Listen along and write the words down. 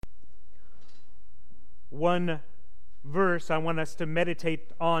one verse I want us to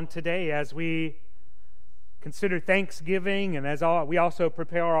meditate on today as we consider Thanksgiving and as we also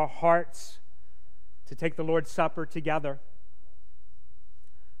prepare our hearts to take the Lord's Supper together.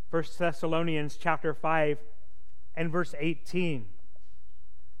 1 Thessalonians chapter 5 and verse 18.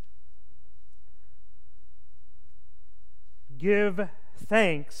 Give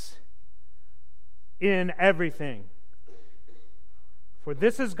thanks in everything, for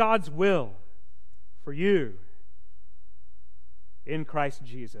this is God's will for you in Christ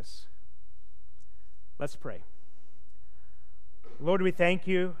Jesus. Let's pray. Lord, we thank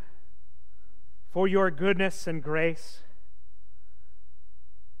you for your goodness and grace.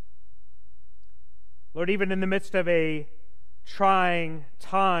 Lord, even in the midst of a trying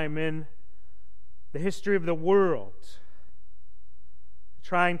time in the history of the world, a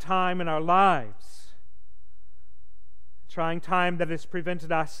trying time in our lives, a trying time that has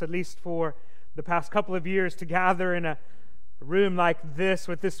prevented us, at least for the past couple of years, to gather in a room like this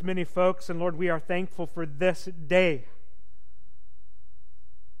with this many folks. And Lord, we are thankful for this day.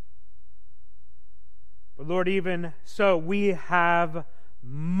 But Lord, even so, we have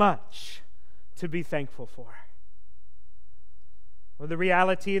much to be thankful for. For the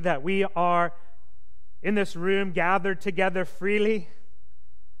reality that we are in this room gathered together freely,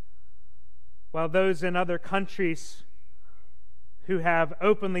 while those in other countries who have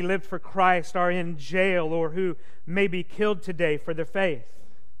openly lived for Christ are in jail or who may be killed today for their faith.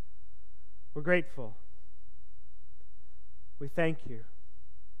 We're grateful. We thank you.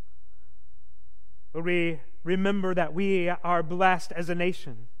 Lord, we remember that we are blessed as a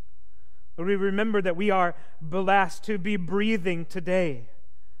nation. Lord, we remember that we are blessed to be breathing today,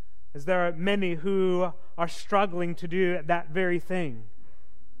 as there are many who are struggling to do that very thing.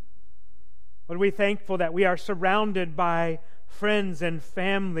 Lord, we're thankful that we are surrounded by friends and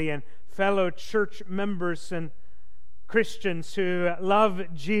family and fellow church members and Christians who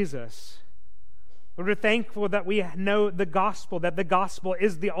love Jesus. Lord, we're thankful that we know the gospel, that the gospel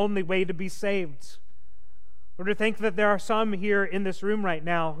is the only way to be saved. Lord, we're thankful that there are some here in this room right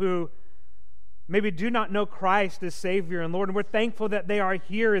now who maybe do not know Christ as Savior. And Lord, we're thankful that they are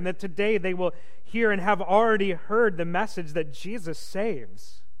here and that today they will hear and have already heard the message that Jesus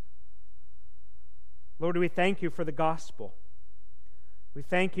saves. Lord, we thank you for the gospel. We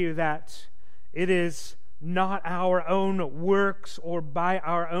thank you that it is not our own works or by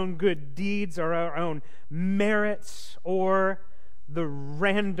our own good deeds or our own merits or the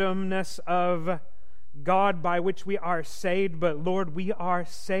randomness of God by which we are saved, but Lord, we are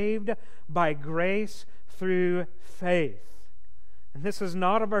saved by grace through faith. And this is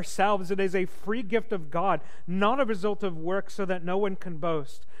not of ourselves, it is a free gift of God, not a result of works so that no one can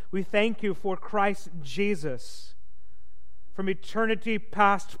boast. We thank you for Christ Jesus, from eternity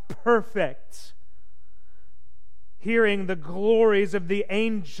past perfect, hearing the glories of the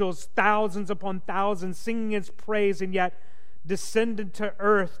angels, thousands upon thousands, singing His praise, and yet descended to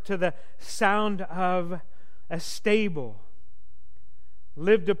earth to the sound of a stable,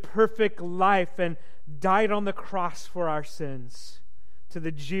 lived a perfect life, and died on the cross for our sins, to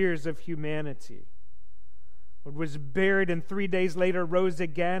the jeers of humanity. Lord, was buried and 3 days later rose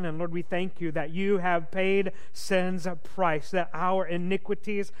again. And Lord, we thank you that you have paid sin's price, that our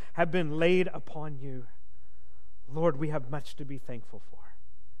iniquities have been laid upon you. Lord, we have much to be thankful for.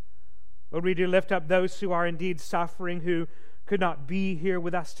 Lord, we do lift up those who are indeed suffering, who could not be here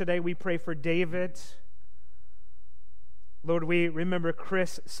with us today. We pray for David. Lord, we remember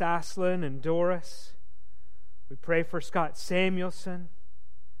Chris Saslin and Doris. We pray for Scott Samuelson.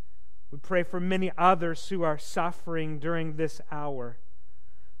 We pray for many others who are suffering during this hour.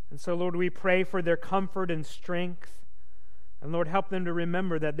 And so, Lord, we pray for their comfort and strength. And Lord, help them to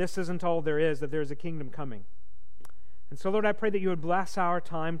remember that this isn't all there is, that there is a kingdom coming. And so, Lord, I pray that you would bless our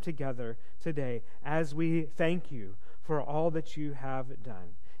time together today as we thank you for all that you have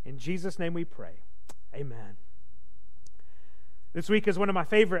done. In Jesus' name we pray. Amen. This week is one of my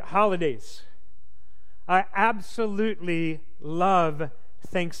favorite holidays. I absolutely love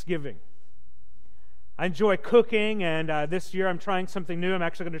Thanksgiving. I enjoy cooking, and this year I'm trying something new. I'm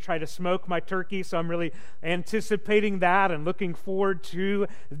actually going to try to smoke my turkey, so I'm really anticipating that and looking forward to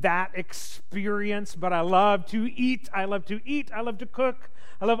that experience. But I love to eat. I love to cook.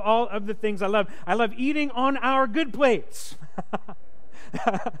 I love all of the things I love. I love eating on our good plates.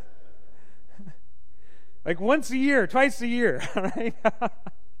 Like once a year, twice a year, right?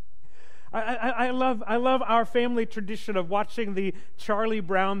 I love our family tradition of watching the Charlie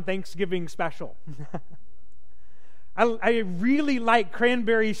Brown Thanksgiving special. I really like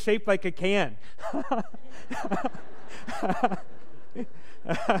cranberries shaped like a can.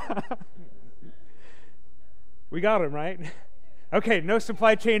 We got them, right? Okay, no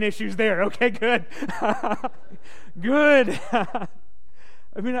supply chain issues there. Okay, good. Good.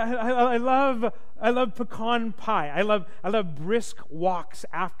 I mean, I love pecan pie. I love brisk walks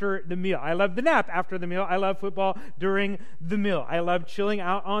after the meal. I love the nap after the meal. I love football during the meal. I love chilling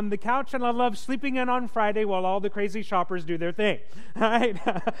out on the couch, and I love sleeping in on Friday while all the crazy shoppers do their thing. Right?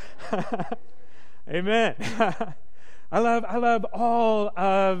 Amen. I love all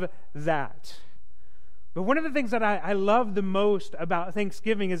of that. But one of the things that I love the most about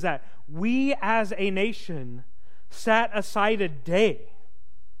Thanksgiving is that we as a nation set aside a day,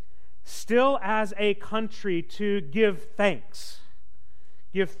 still as a country, to give thanks.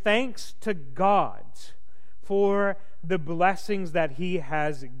 Give thanks to God for the blessings that He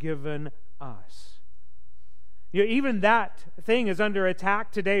has given us. You know, even that thing is under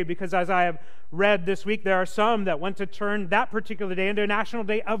attack today because, as I have read this week, there are some that want to turn that particular day into a national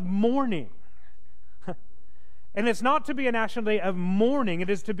day of mourning. And it's not to be a national day of mourning. It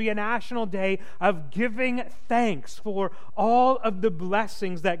is to be a national day of giving thanks for all of the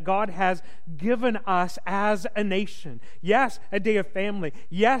blessings that God has given us as a nation. Yes, a day of family.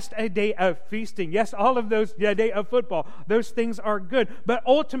 Yes, a day of feasting. Yes, all of those, a day of football. Those things are good. But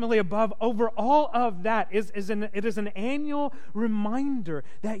ultimately, over all of that, it is an annual reminder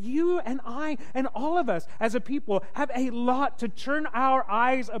that you and I and all of us as a people have a lot to turn our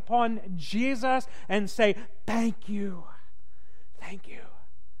eyes upon Jesus and say, thank you. Thank you.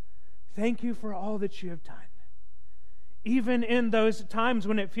 Thank you for all that you have done. Even in those times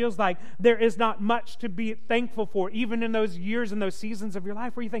when it feels like there is not much to be thankful for, even in those years and those seasons of your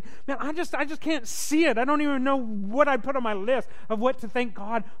life where you think, man, I just can't see it. I don't even know what I'd put on my list of what to thank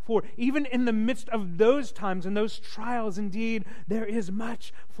God for. Even in the midst of those times and those trials, indeed, there is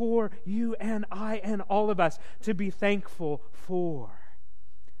much for you and I and all of us to be thankful for.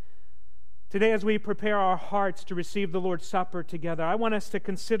 Today, as we prepare our hearts to receive the Lord's Supper together, I want us to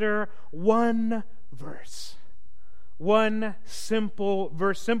consider one verse. One simple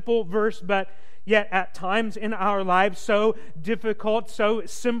verse, but yet at times in our lives so difficult, so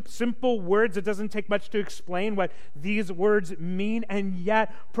simple words, it doesn't take much to explain what these words mean, and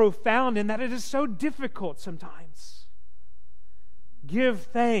yet profound in that it is so difficult sometimes. Give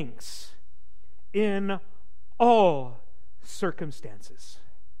thanks in all circumstances.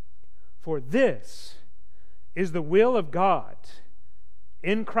 For this is the will of God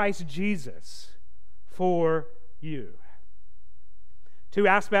in Christ Jesus for you. Two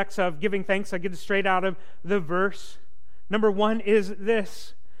aspects of giving thanks. I get it straight out of the verse. Number one is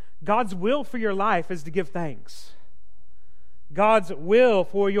this: God's will for your life is to give thanks. God's will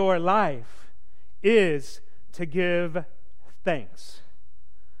for your life is to give thanks.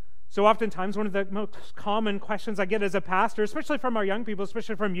 So oftentimes, one of the most common questions I get as a pastor, especially from our young people,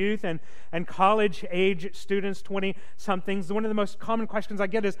 especially from youth and college-age students, 20-somethings, one of the most common questions I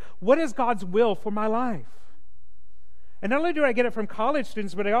get is, what is God's will for my life? And not only do I get it from college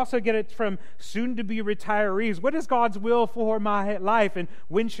students, but I also get it from soon-to-be retirees. What is God's will for my life? And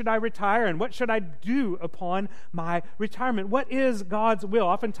when should I retire? And what should I do upon my retirement? What is God's will?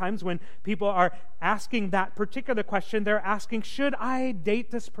 Oftentimes when people are asking that particular question, they're asking, should I date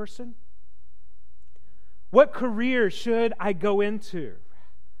this person? What career should I go into?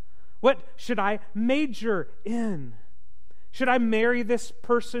 What should I major in? Should I marry this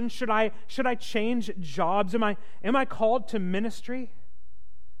person? Should I change jobs? Am I called to ministry?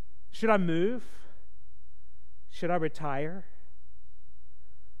 Should I move? Should I retire?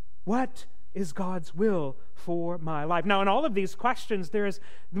 What is God's will for my life? Now, in all of these questions,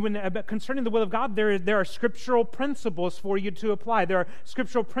 concerning the will of God, there are scriptural principles for you to apply. There are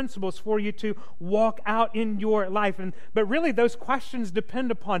scriptural principles for you to walk out in your life. But really, those questions depend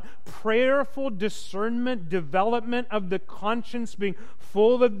upon prayerful discernment, development of the conscience, being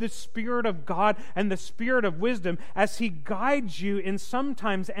full of the Spirit of God and the Spirit of wisdom as He guides you in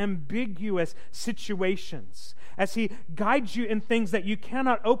sometimes ambiguous situations. As He guides you in things that you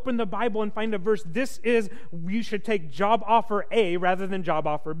cannot open the Bible and find a verse, this is, you should take job offer A rather than job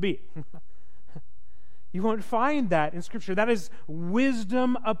offer B. You won't find that in Scripture. That is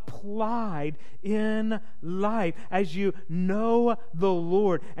wisdom applied in life as you know the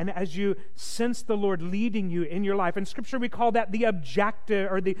Lord and as you sense the Lord leading you in your life. In Scripture, we call that the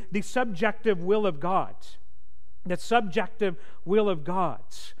objective or the subjective will of God. The subjective will of God.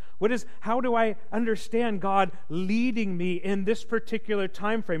 How do I understand God leading me in this particular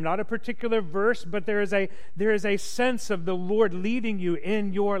time frame? Not a particular verse, but there is a sense of the Lord leading you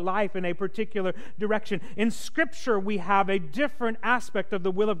in your life in a particular direction. In Scripture, we have a different aspect of the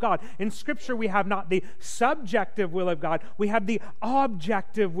will of God. In Scripture, we have not the subjective will of God, we have the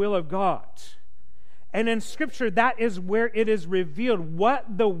objective will of God. And in Scripture, that is where it is revealed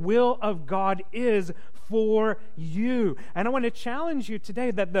what the will of God is for you. And I want to challenge you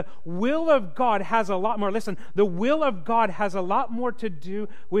today that the will of God has a lot more. Listen, the will of God has a lot more to do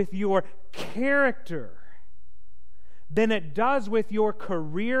with your character than it does with your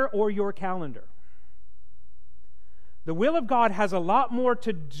career or your calendar. The will of God has a lot more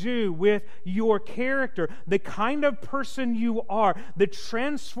to do with your character, the kind of person you are, the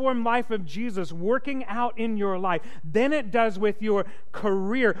transformed life of Jesus working out in your life, than it does with your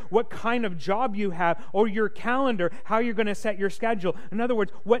career, what kind of job you have, or your calendar, how you're going to set your schedule. In other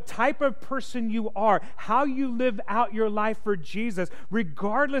words, what type of person you are, how you live out your life for Jesus,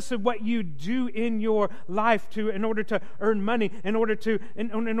 regardless of what you do in your life in order to earn money, in order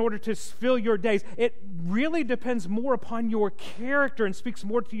to fill your days. It really depends more upon your character and speaks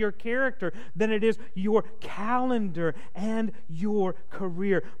more to your character than it is your calendar and your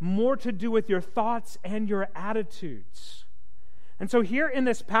career. More to do with your thoughts and your attitudes. And so here in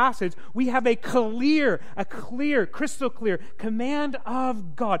this passage, we have a clear, crystal clear command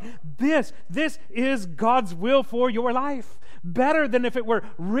of God. This is God's will for your life. Better than if it were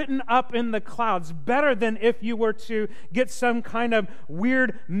written up in the clouds. Better than if you were to get some kind of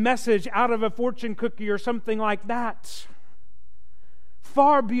weird message out of a fortune cookie or something like that.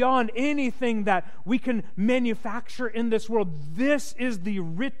 Far beyond anything that we can manufacture in this world. This is the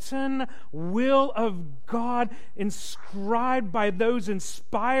written will of God, inscribed by those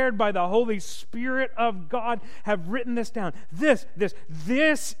inspired by the Holy Spirit of God, have written this down. This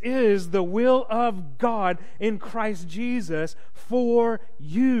is the will of God in Christ Jesus for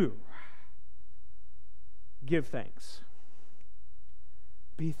you. Give thanks.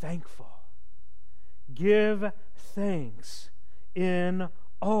 Be thankful. Give thanks in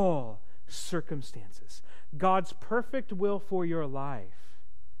all circumstances. God's perfect will for your life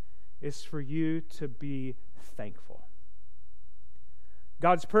is for you to be thankful.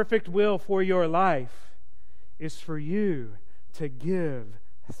 God's perfect will for your life is for you to give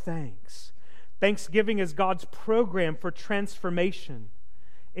thanks. Thanksgiving is God's program for transformation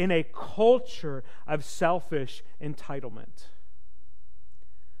in a culture of selfish entitlement.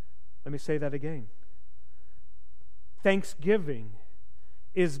 Let me say that again. Thanksgiving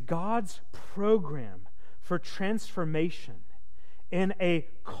is God's program for transformation in a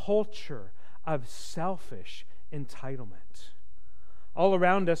culture of selfish entitlement. All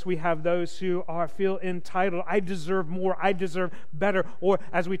around us, we have those who feel entitled. I deserve more. I deserve better. Or,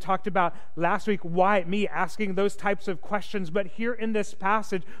 as we talked about last week, why me? Asking those types of questions. But here in this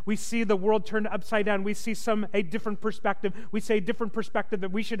passage, we see the world turned upside down. We see a different perspective. We say a different perspective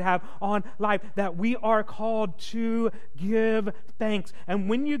that we should have on life, that we are called to give thanks. And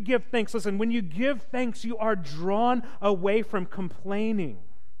when you give thanks, listen, when you give thanks, you are drawn away from complaining.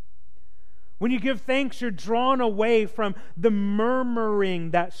 When you give thanks, you're drawn away from the murmuring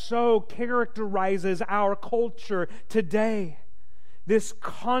that so characterizes our culture today. This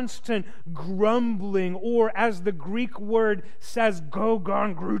constant grumbling, or as the Greek word says,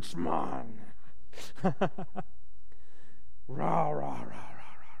 Gogon Grutzman. Rah, rah, rah, rah, rah.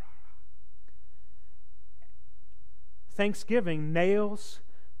 Thanksgiving nails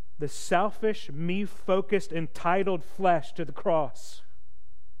the selfish, me-focused, entitled flesh to the cross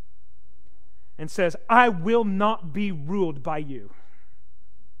and says, I will not be ruled by you.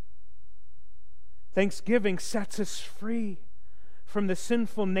 Thanksgiving sets us free from the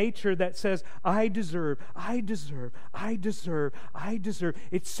sinful nature that says, I deserve.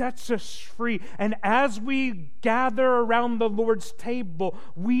 It sets us free. And as we gather around the Lord's table,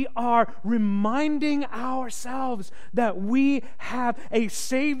 we are reminding ourselves that we have a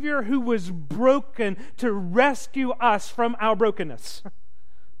Savior who was broken to rescue us from our brokenness.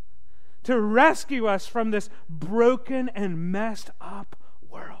 To rescue us from this broken and messed up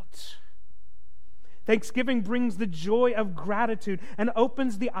world. Thanksgiving brings the joy of gratitude and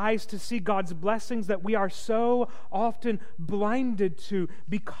opens the eyes to see God's blessings that we are so often blinded to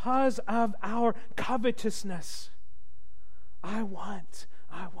because of our covetousness. I want,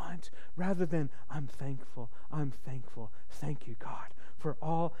 rather than I'm thankful. Thank you, God, for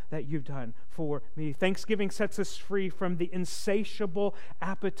all that you've done for me. Thanksgiving sets us free from the insatiable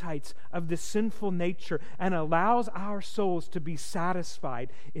appetites of the sinful nature and allows our souls to be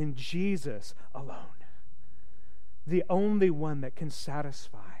satisfied in Jesus alone. The only one that can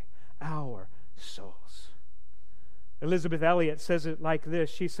satisfy our souls. Elizabeth Elliot says it like this.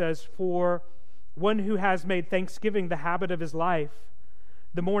 She says, for one who has made thanksgiving the habit of his life,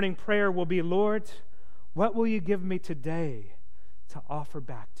 the morning prayer will be, Lord, what will you give me today to offer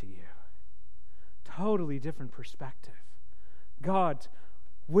back to you? Totally different perspective. God,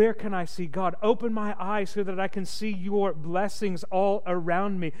 Where can I see? God, open my eyes so that I can see your blessings all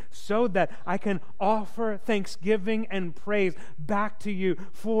around me, so that I can offer thanksgiving and praise back to you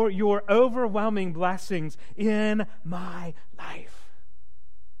for your overwhelming blessings in my life.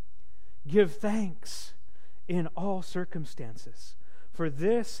 Give thanks in all circumstances, for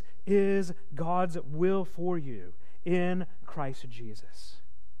this is God's will for you in Christ Jesus.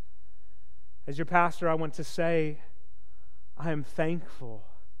 As your pastor, I want to say, I am thankful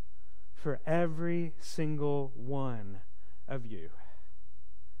for every single one of you.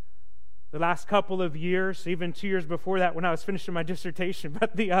 The last couple of years, even 2 years before that when I was finishing my dissertation,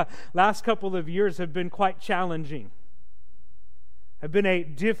 but the last couple of years have been quite challenging. Have been a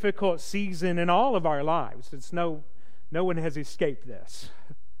difficult season in all of our lives. It's no one has escaped this.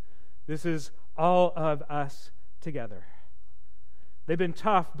 This is all of us together. They've been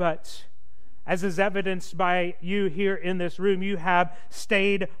tough, but as is evidenced by you here in this room, you have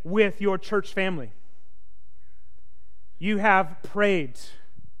stayed with your church family. You have prayed.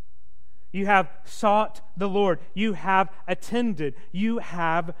 You have sought the Lord. You have attended. You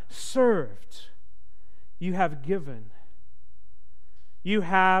have served. You have given. You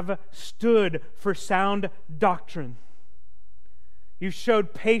have stood for sound doctrine. You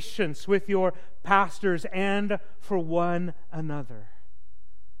showed patience with your pastors and for one another.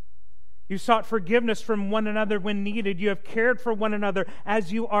 You sought forgiveness from one another when needed. You have cared for one another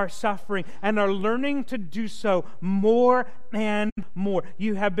as you are suffering and are learning to do so more and more.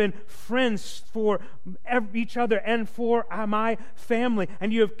 You have been friends for each other and for my family,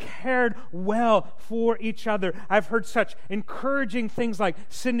 and you have cared well for each other. I've heard such encouraging things like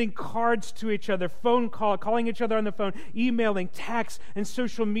sending cards to each other, phone call, calling each other on the phone, emailing, texts, and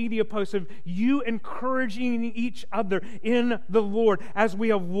social media posts of you encouraging each other in the Lord as we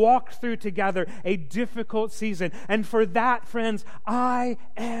have walked through together a difficult season. And for that, friends, I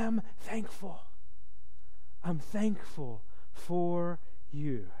am thankful. I'm thankful for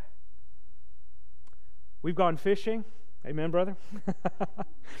you. We've gone fishing. Amen, brother?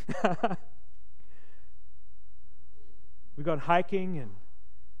 We've gone hiking and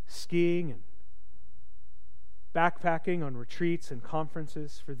skiing and backpacking on retreats and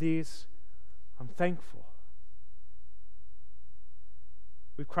conferences. For these, I'm thankful.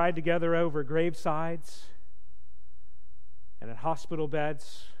 We've cried together over gravesides and at hospital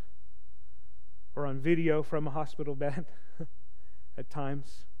beds or on video from a hospital bed at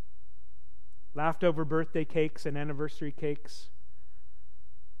times. Laughed over birthday cakes and anniversary cakes.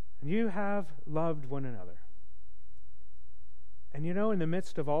 And you have loved one another. And you know, in the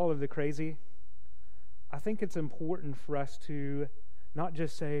midst of all of the crazy, I think it's important for us to not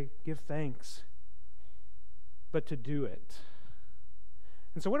just say, give thanks, but to do it.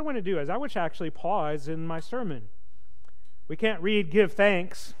 And so what I want to do is I want to actually pause in my sermon. We can't read give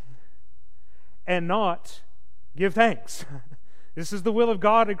thanks and not give thanks. This is the will of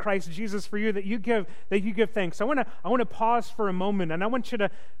God in Christ Jesus for you, that you give thanks. I want to pause for a moment, and I want you to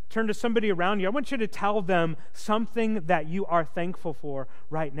turn to somebody around you. I want you to tell them something that you are thankful for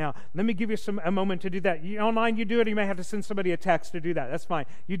right now. Let me give you a moment to do that. Online, you do it. You may have to send somebody a text to do that. That's fine.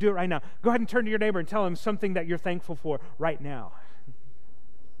 You do it right now. Go ahead and turn to your neighbor and tell them something that you're thankful for right now.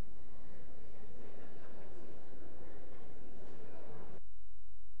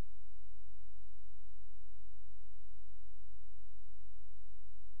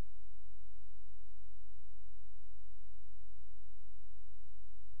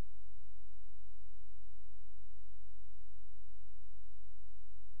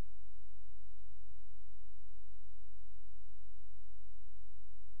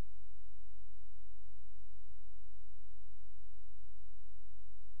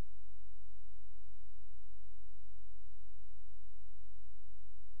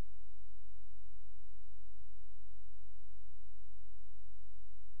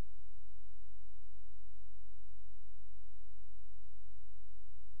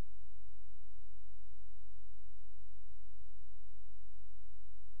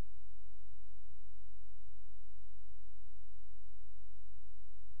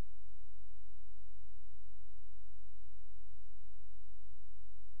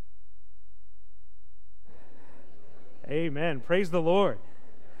 Amen. Praise the Lord.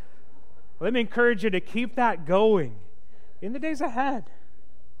 Let me encourage you to keep that going in the days ahead.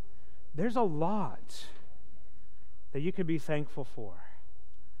 There's a lot that you can be thankful for.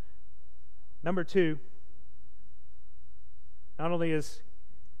 Number 2, not only is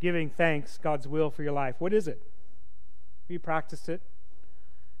giving thanks God's will for your life, what is it? You practiced it.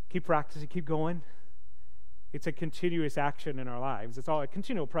 Keep practicing, keep going. It's a continuous action in our lives. It's all a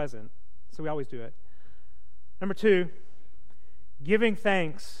continual present, so we always do it. Number 2, Giving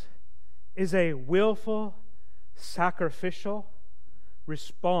thanks is a willful, sacrificial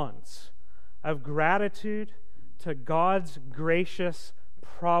response of gratitude to God's gracious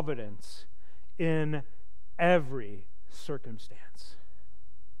providence in every circumstance.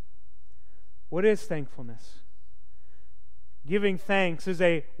 What is thankfulness? Giving thanks is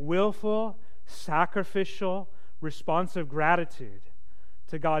a willful, sacrificial response of gratitude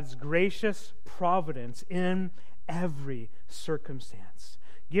to God's gracious providence in every circumstance.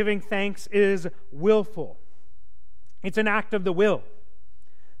 Giving thanks is willful. It's an act of the will.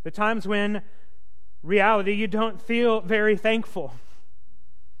 The times when reality you don't feel very thankful.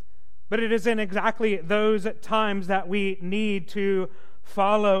 But it is in exactly those times that we need to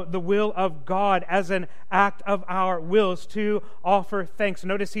follow the will of God as an act of our wills to offer thanks.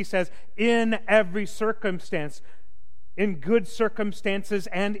 Notice he says, in every circumstance, in good circumstances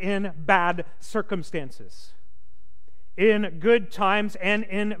and in bad circumstances. In good times and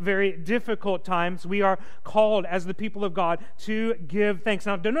in very difficult times, we are called as the people of God to give thanks.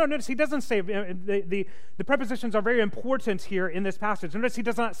 Now, notice he doesn't say, the prepositions are very important here in this passage. Notice he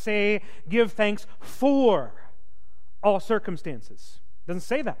does not say give thanks for all circumstances. It doesn't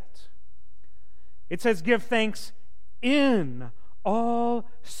say that. It says give thanks in all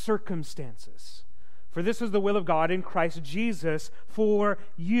circumstances. For this is the will of God in Christ Jesus for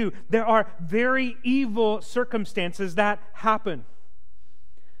you. There are very evil circumstances that happen.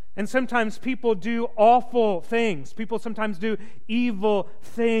 And sometimes people do awful things. People sometimes do evil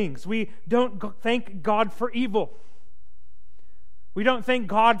things. We don't thank God for evil. We don't thank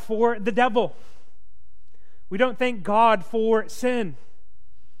God for the devil. We don't thank God for sin.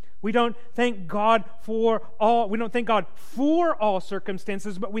 We don't thank God for all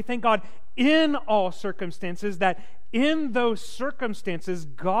circumstances, but we thank God in all circumstances, that in those circumstances,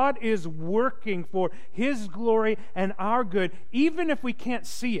 God is working for His glory and our good, even if we can't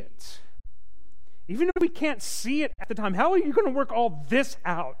see it. Even if we can't see it at the time. How are you going to work all this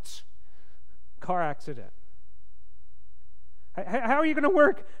out? Car accident. How are you going to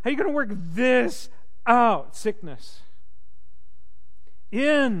work? How are you going to work this out? Sickness.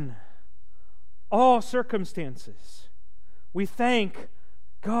 In all circumstances, we thank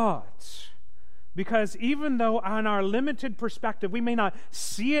God, because even though on our limited perspective we may not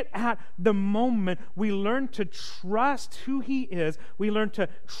see it at the moment, we learn to trust who He is. We learn to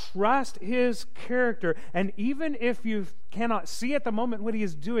trust His character. And even if you cannot see at the moment what He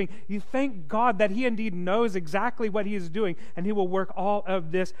is doing, you thank God that He indeed knows exactly what He is doing, and He will work all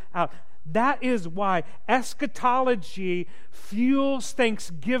of this out. That is why eschatology fuels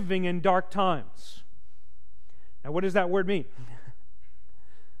thanksgiving in dark times. Now, what does that word mean?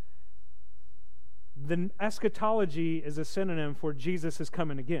 The eschatology is a synonym for Jesus is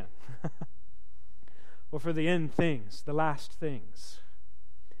coming again. Or for the end things, the last things.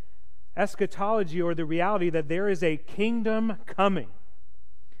 Eschatology, or the reality that there is a kingdom coming.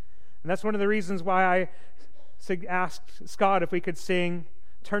 And that's one of the reasons why I asked Scott if we could sing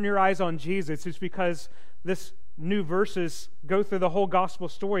Turn Your Eyes on Jesus. It's because this new verses go through the whole gospel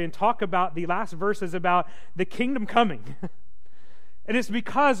story and talk about the last verses about the kingdom coming. And it's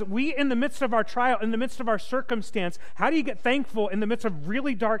because we, in the midst of our trial, in the midst of our circumstance, how do you get thankful in the midst of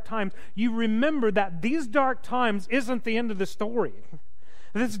really dark times? You remember that these dark times isn't the end of the story.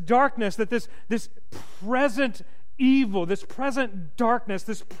 This darkness, that this present evil, this present darkness,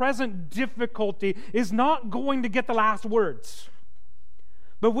 this present difficulty is not going to get the last words.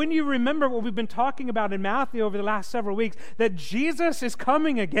 But when you remember what we've been talking about in Matthew over the last several weeks, that Jesus is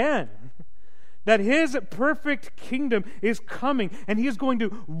coming again, that His perfect kingdom is coming, and He is going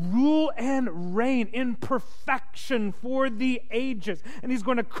to rule and reign in perfection for the ages. And He's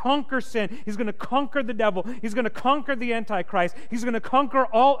going to conquer sin. He's going to conquer the devil. He's going to conquer the Antichrist. He's going to conquer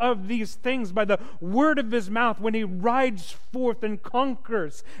all of these things by the word of His mouth when He rides forth and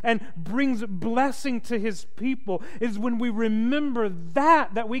conquers and brings blessing to His people. Is when we remember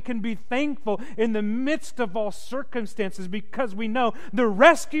that we can be thankful in the midst of all circumstances, because we know the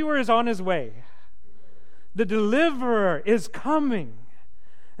rescuer is on His way. The deliverer is coming.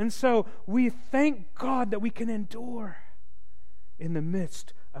 And so we thank God that we can endure in the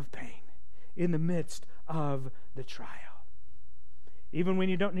midst of pain, in the midst of the trial. Even when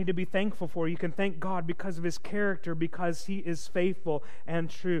you don't need to be thankful for, you can thank God because of His character, because He is faithful and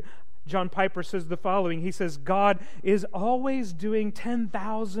true. John Piper says the following. He says, God is always doing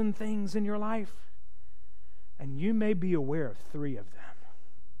 10,000 things in your life, and you may be aware of 3 of them.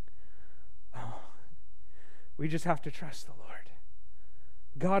 We just have to trust the Lord.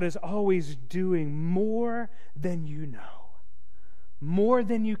 God is always doing more than you know, more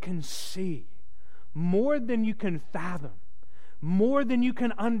than you can see, more than you can fathom, more than you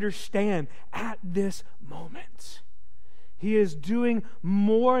can understand at this moment. He is doing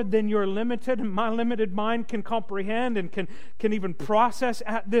more than your my limited mind can comprehend and can even process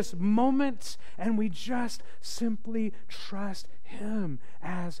at this moment. And we just simply trust Him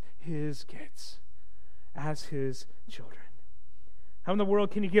as His kids, as His children. How in the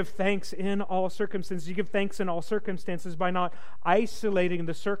world can you give thanks in all circumstances? You give thanks in all circumstances by not isolating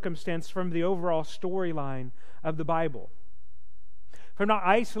the circumstance from the overall storyline of the Bible. From not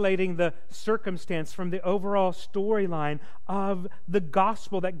isolating the circumstance from the overall storyline of the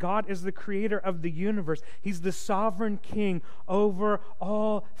gospel that God is the creator of the universe. He's the sovereign king over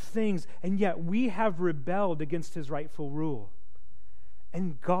all things. And yet we have rebelled against His rightful rule.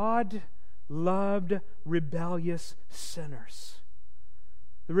 And God loved rebellious sinners.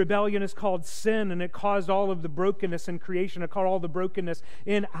 The rebellion is called sin, and it caused all of the brokenness in creation. It caused all the brokenness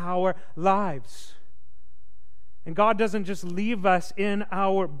in our lives. And God doesn't just leave us in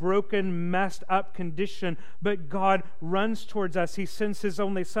our broken, messed up condition, but God runs towards us. He sends His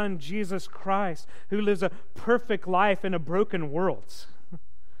only Son, Jesus Christ, who lives a perfect life in a broken world.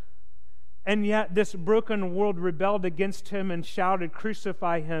 And yet this broken world rebelled against Him and shouted,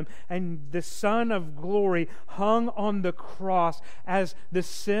 "Crucify Him." And the Son of Glory hung on the cross as the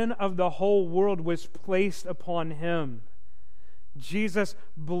sin of the whole world was placed upon Him. Jesus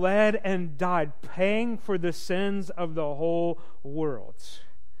bled and died, paying for the sins of the whole world.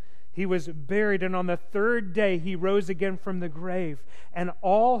 He was buried, and on the third day He rose again from the grave. And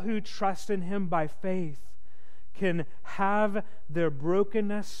all who trust in Him by faith can have their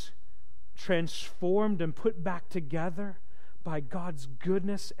brokenness transformed and put back together by God's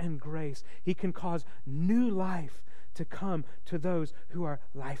goodness and grace. He can cause new life to come to those who are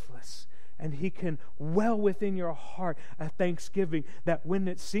lifeless. And He can well within your heart a thanksgiving that when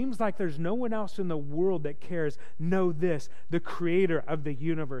it seems like there's no one else in the world that cares, know this: the Creator of the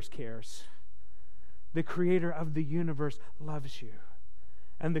universe cares. The Creator of the universe loves you.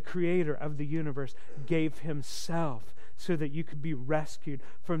 And the Creator of the universe gave Himself so that you could be rescued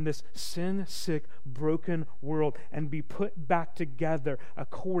from this sin-sick, broken world and be put back together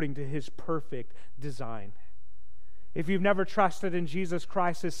according to His perfect design. If you've never trusted in Jesus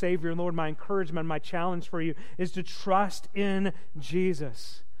Christ as Savior and Lord, my encouragement, my challenge for you is to trust in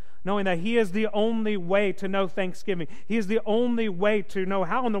Jesus, knowing that He is the only way to know thanksgiving. He is the only way to know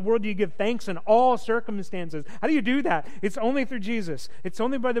how in the world do you give thanks in all circumstances. How do you do that? It's only through Jesus. It's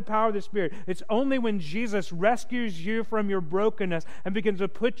only by the power of the Spirit. It's only when Jesus rescues you from your brokenness and begins to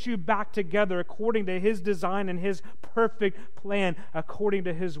put you back together according to His design and His perfect plan, according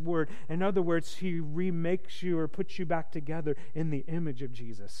to His word. In other words, He remakes you or puts you back together in the image of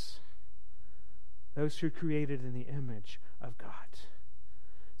Jesus. Those who are created in the image of God.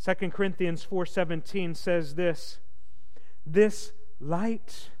 2 Corinthians 4:17 says this: "This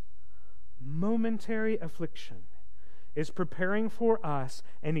light, momentary affliction is preparing for us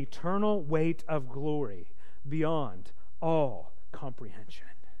an eternal weight of glory beyond all comprehension."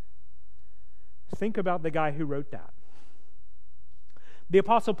 Think about the guy who wrote that. The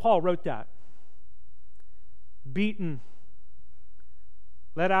Apostle Paul wrote that. Beaten,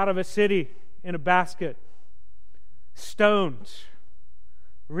 let out of a city in a basket, stoned,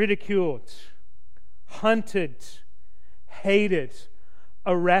 ridiculed, hunted, hated,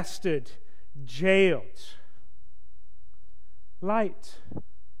 arrested, jailed. Light,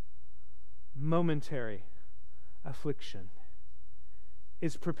 momentary affliction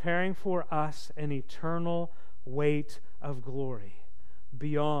is preparing for us an eternal weight of glory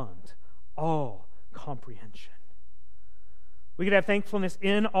beyond all comprehension. We could have thankfulness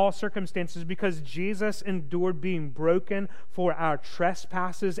in all circumstances because Jesus endured being broken for our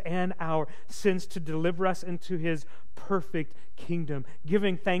trespasses and our sins to deliver us into His perfect kingdom.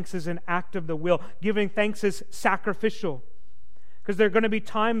 Giving thanks is an act of the will. Giving thanks is sacrificial. Because there are going to be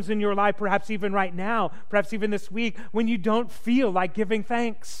times in your life, perhaps even right now, perhaps even this week, when you don't feel like giving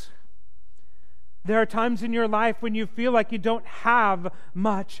thanks. There are times in your life when you feel like you don't have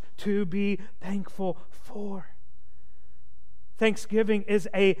much to be thankful for. Thanksgiving is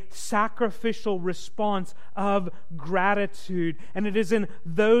a sacrificial response of gratitude, and it is in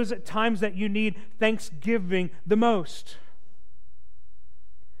those times that you need thanksgiving the most.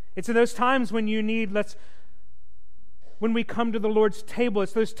 It's in those times when you need, when we come to the Lord's table,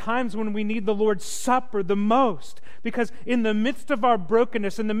 it's those times when we need the Lord's Supper the most. Because in the midst of our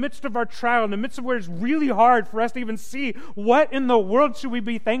brokenness, in the midst of our trial, in the midst of where it's really hard for us to even see what in the world should we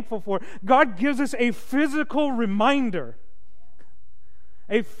be thankful for, God gives us a physical reminder.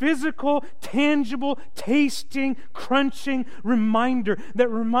 A physical, tangible, tasting, crunching reminder that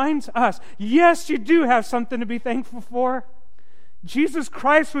reminds us, yes, you do have something to be thankful for. Jesus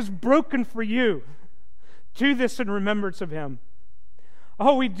Christ was broken for you. Do this in remembrance of Him.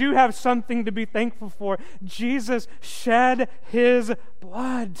 Oh, we do have something to be thankful for. Jesus shed His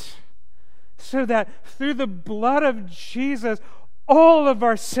blood so that through the blood of Jesus, all of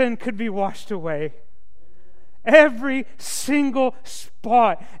our sin could be washed away. Every single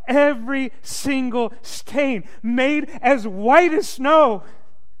spot, every single stain made as white as snow.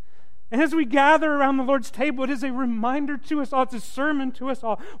 And as we gather around the Lord's table, it is a reminder to us all. It's a sermon to us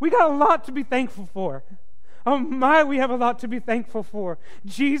all. We got a lot to be thankful for. Oh my, we have a lot to be thankful for.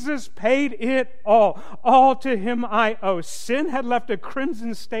 Jesus paid it all. All to Him I owe. Sin had left a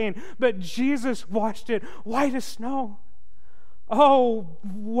crimson stain, but Jesus washed it white as snow. Oh,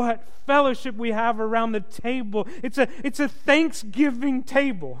 what fellowship we have around the table. It's a Thanksgiving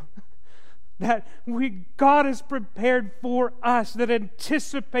table that God has prepared for us, that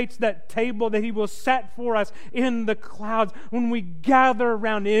anticipates that table that He will set for us in the clouds when we gather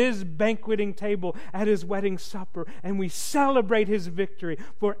around His banqueting table at His wedding supper and we celebrate His victory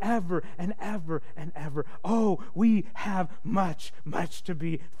forever and ever and ever. Oh, we have much, much to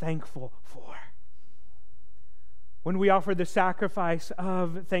be thankful for. When we offer the sacrifice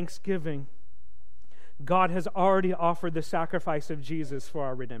of thanksgiving, God has already offered the sacrifice of Jesus for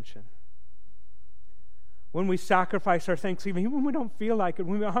our redemption. When we sacrifice our thanksgiving, even when we don't feel like it,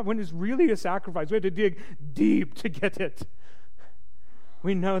 when it's really a sacrifice, we have to dig deep to get it.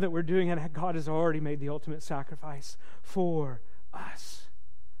 We know that we're doing it. God has already made the ultimate sacrifice for us.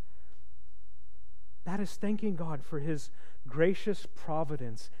 That is thanking God for His gracious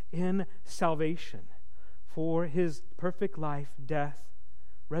providence in salvation, for His perfect life, death,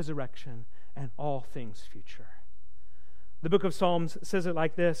 resurrection, and all things future. The book of Psalms says it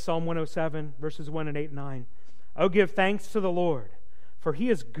like this, Psalm 107, verses 1 and 8 and 9. Oh, give thanks to the Lord, for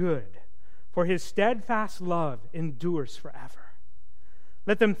He is good, for His steadfast love endures forever.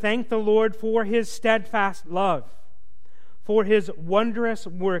 Let them thank the Lord for His steadfast love, for His wondrous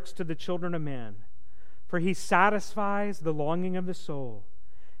works to the children of man. For He satisfies the longing of the soul,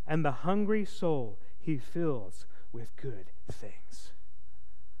 and the hungry soul He fills with good things.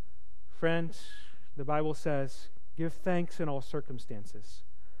 Friends, the Bible says, give thanks in all circumstances,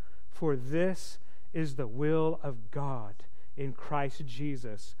 for this is the will of God in Christ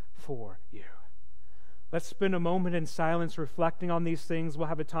Jesus for you. Let's spend a moment in silence reflecting on these things. We'll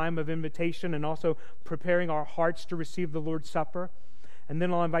have a time of invitation and also preparing our hearts to receive the Lord's Supper. And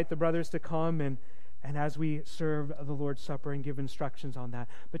then I'll invite the brothers to come and as we serve the Lord's Supper and give instructions on that.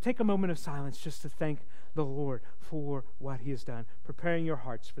 But take a moment of silence just to thank the Lord for what He has done, preparing your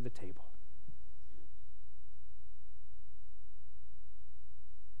hearts for the table.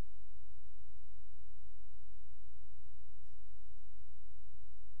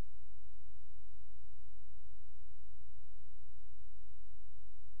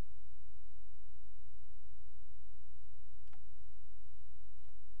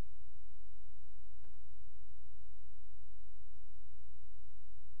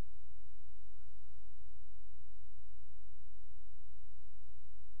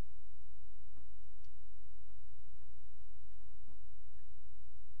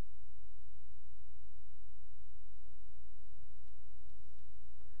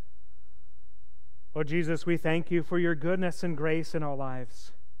 Lord Jesus, we thank You for Your goodness and grace in our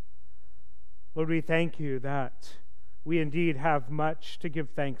lives. Lord, we thank You that we indeed have much to give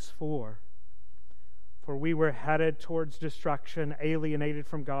thanks for. For we were headed towards destruction, alienated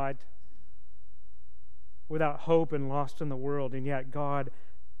from God, without hope and lost in the world. And yet, God,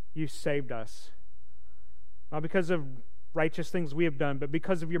 You saved us. Not because of righteous things we have done, but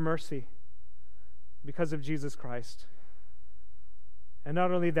because of Your mercy, because of Jesus Christ. And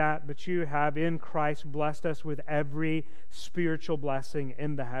not only that, but You have in Christ blessed us with every spiritual blessing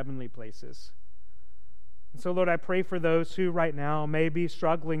in the heavenly places. And so, Lord, I pray for those who right now may be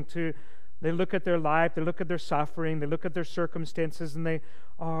struggling they look at their life, they look at their suffering, they look at their circumstances, and they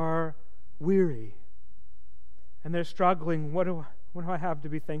are weary. And they're struggling. What do I have to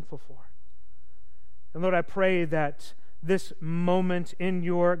be thankful for? And Lord, I pray that this moment in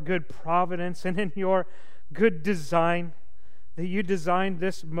Your good providence and in Your good design, that You designed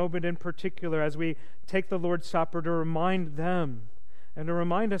this moment in particular as we take the Lord's Supper to remind them and to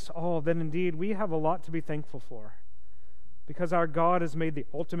remind us all that indeed we have a lot to be thankful for, because our God has made the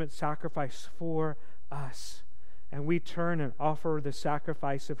ultimate sacrifice for us, and we turn and offer the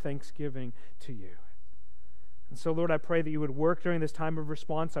sacrifice of thanksgiving to You. And so, Lord, I pray that You would work during this time of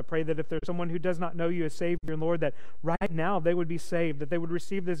response. I pray that if there's someone who does not know You as Savior and Lord, that right now they would be saved, that they would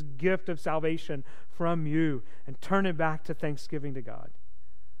receive this gift of salvation from You and turn it back to thanksgiving to God.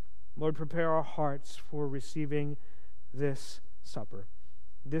 Lord, prepare our hearts for receiving this Supper.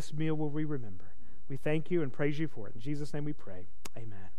 This meal will we remember. We thank you and praise you for it. In Jesus' name we pray. Amen.